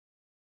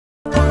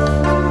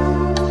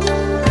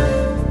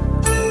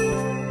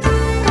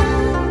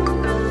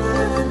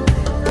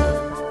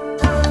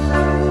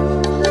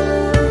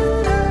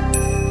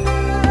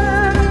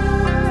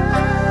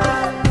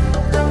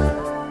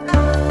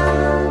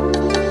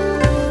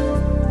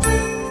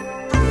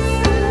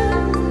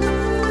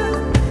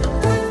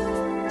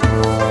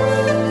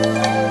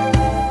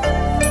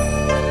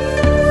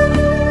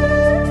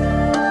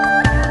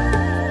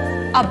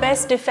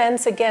best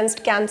defense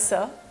against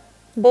cancer,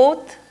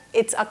 both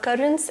its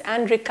occurrence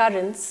and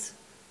recurrence,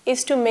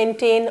 is to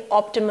maintain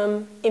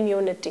optimum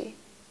immunity.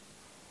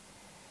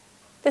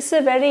 This is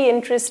a very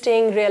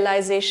interesting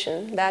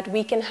realization that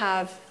we can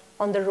have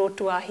on the road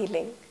to our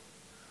healing.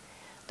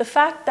 The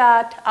fact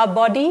that our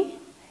body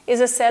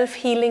is a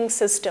self-healing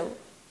system.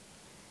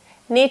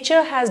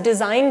 Nature has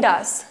designed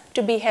us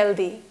to be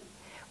healthy.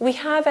 We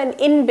have an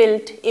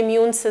inbuilt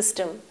immune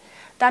system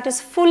that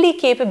is fully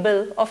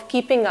capable of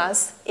keeping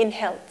us in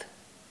health.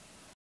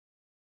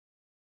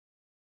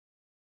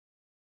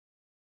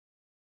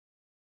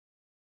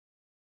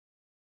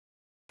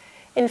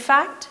 In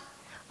fact,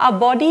 our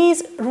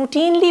bodies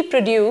routinely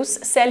produce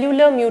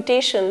cellular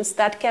mutations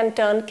that can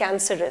turn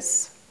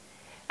cancerous,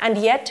 and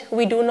yet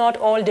we do not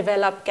all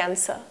develop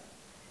cancer.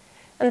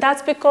 And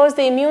that's because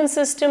the immune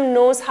system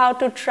knows how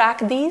to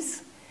track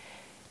these,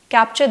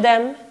 capture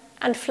them,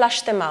 and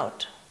flush them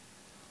out.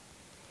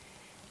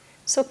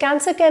 So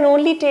cancer can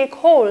only take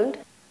hold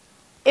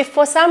if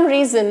for some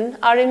reason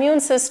our immune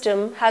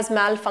system has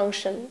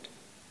malfunctioned.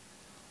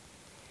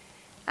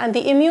 And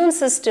the immune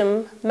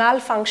system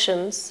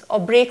malfunctions or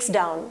breaks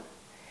down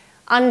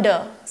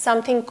under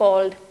something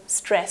called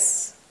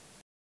stress.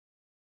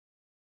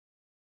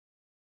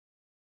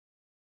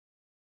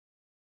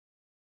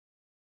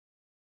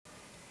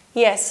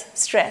 Yes,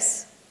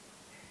 stress.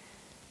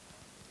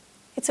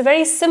 It's a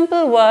very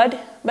simple word,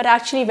 but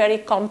actually very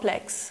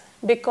complex,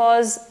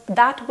 because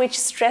that which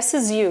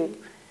stresses you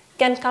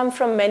can come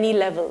from many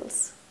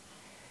levels.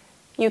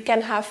 You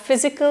can have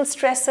physical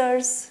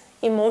stressors,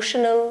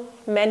 emotional,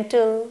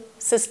 mental,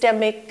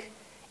 systemic,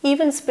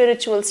 even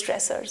spiritual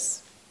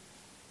stressors.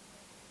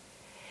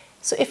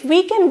 So if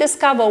we can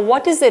discover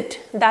what is it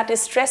that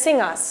is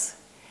stressing us,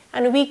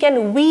 and we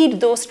can weed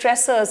those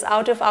stressors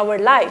out of our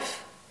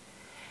life,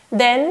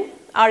 then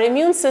our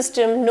immune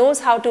system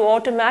knows how to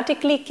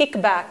automatically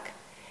kick back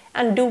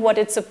and do what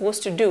it's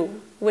supposed to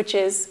do, which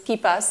is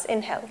keep us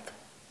in health.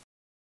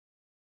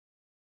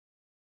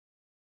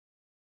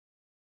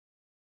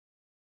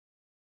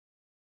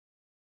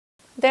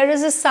 There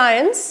is a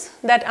science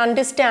that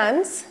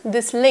understands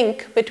this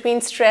link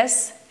between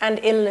stress and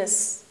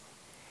illness.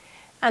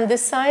 And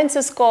this science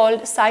is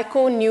called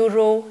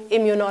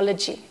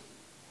Psychoneuro-immunology.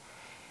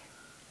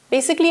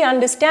 Basically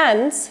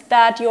understands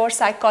that your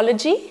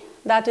psychology,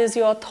 that is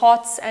your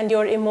thoughts and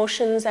your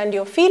emotions and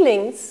your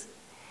feelings,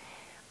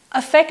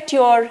 affect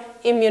your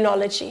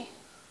immunology.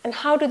 And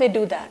how do they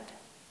do that?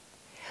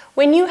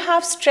 When you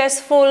have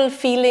stressful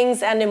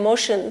feelings and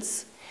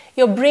emotions,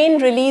 your brain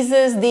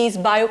releases these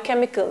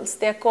biochemicals.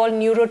 They are called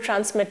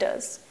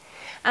neurotransmitters.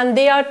 And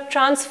they are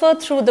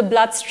transferred through the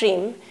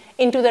bloodstream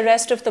into the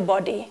rest of the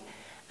body.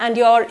 And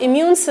your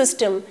immune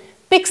system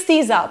picks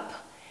these up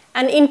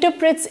and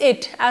interprets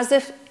it as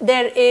if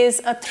there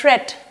is a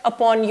threat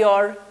upon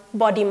your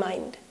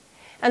body-mind.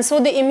 And so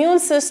the immune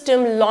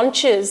system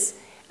launches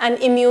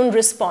an immune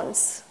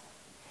response.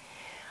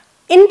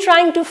 In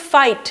trying to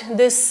fight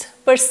this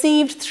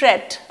perceived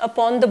threat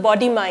upon the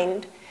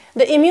body-mind,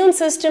 the immune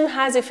system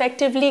has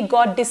effectively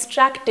got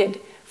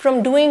distracted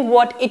from doing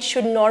what it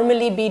should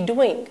normally be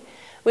doing,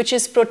 which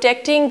is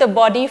protecting the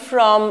body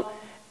from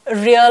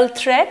real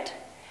threat,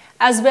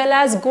 as well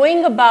as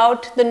going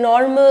about the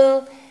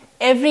normal,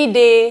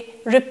 everyday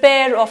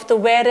repair of the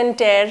wear and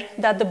tear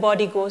that the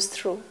body goes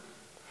through.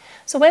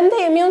 So when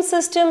the immune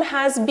system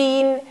has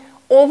been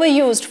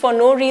overused for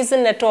no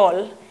reason at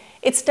all,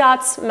 it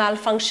starts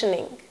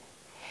malfunctioning.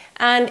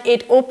 And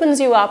it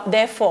opens you up,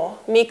 therefore,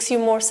 makes you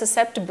more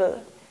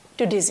susceptible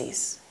to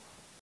disease.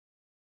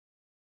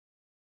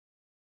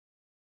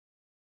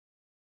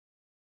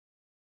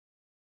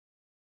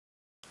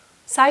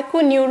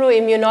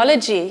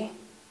 Psychoneuro-immunology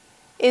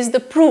is the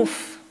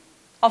proof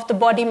of the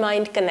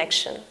body-mind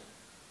connection.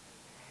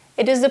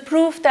 It is the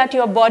proof that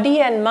your body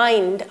and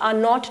mind are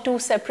not two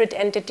separate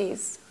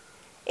entities.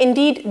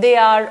 Indeed, they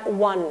are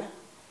one.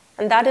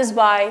 And that is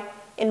why,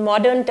 in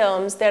modern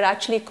terms, they're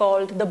actually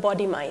called the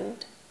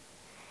body-mind.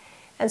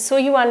 And so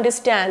you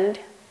understand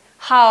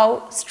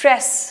how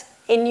stress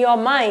in your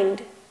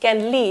mind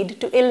can lead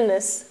to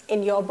illness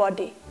in your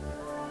body.